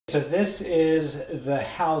So this is the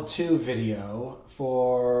how-to video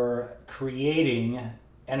for creating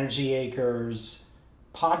EnergiAcres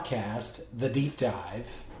Podcast, the deep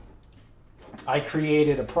dive. I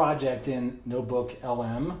created a project in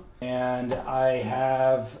NotebookLM and I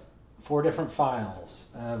have 4 different files.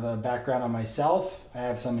 I have a background on myself. I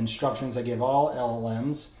have some instructions I give all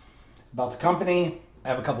LLMs about the company. I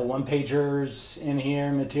have a couple one-pagers in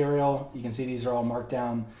here, material. You can see these are all marked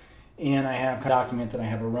down. And I have a document that I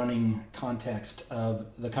have a running context of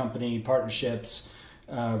the company, partnerships,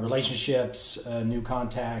 relationships, new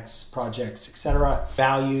contacts, projects, etc.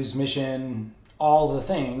 Values, mission, all the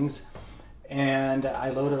things. And I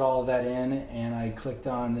loaded all of that in and I clicked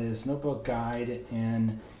on this notebook guide.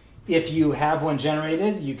 And if you have one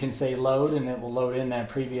generated, you can say load and it will load in that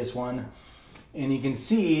previous one. And you can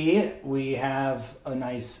see we have a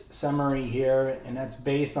nice summary here, and that's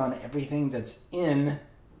based on everything that's in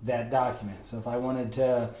that document. So if I wanted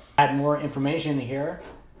to add more information here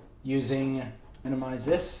using, minimize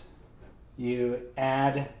this,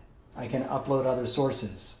 I can upload other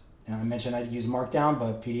sources. And I mentioned I'd use markdown,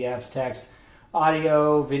 but PDFs, text,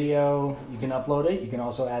 audio, video, you can upload it. You can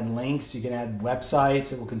also add links. You can add websites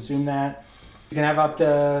that will consume that. You can have up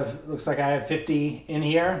to, looks like I have 50 in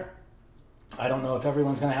here. I don't know if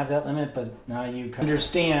everyone's going to have that limit, but now you can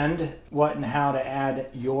understand what and how to add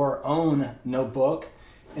your own notebook.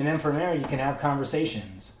 And then from there, you can have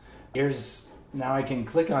conversations. Now I can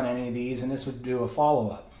click on any of these and this would do a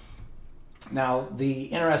follow-up. Now, the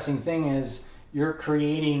interesting thing is you're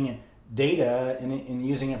creating data and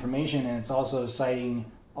using information, and it's also citing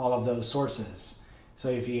all of those sources. So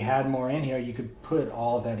if you had more in here, you could put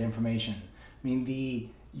all of that information. I mean, the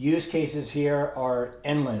use cases here are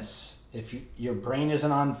endless. If your brain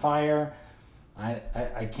isn't on fire,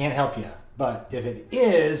 I can't help you. But if it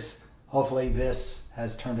is, hopefully this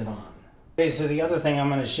has turned it on. Okay, so the other thing I'm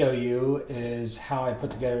going to show you is how I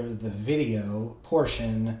put together the video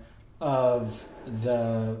portion of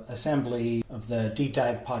the assembly of the Deep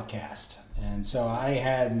Dive Podcast. And so I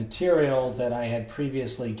had material that I had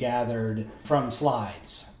previously gathered from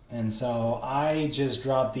slides. And so I just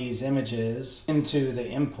dropped these images into the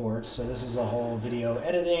imports. So this is a whole video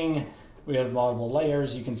editing. We have multiple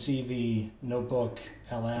layers. You can see the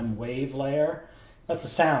NotebookLM wave layer. That's the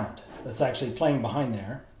sound that's actually playing behind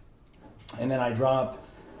there. And then I drop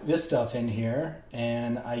this stuff in here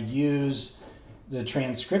and I use the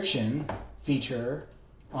transcription feature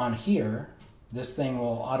on here. This thing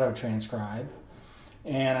will auto-transcribe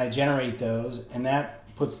and I generate those and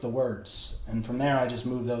that puts the words. And from there I just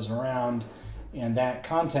move those around and that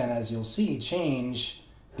content, as you'll see, change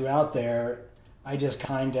throughout there. I just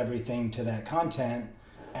timed everything to that content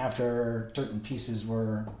after certain pieces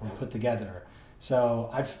were put together. So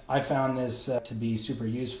I found this to be super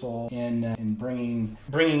useful in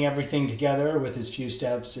bringing everything together with as few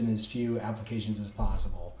steps and as few applications as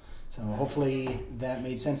possible. So hopefully that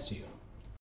made sense to you.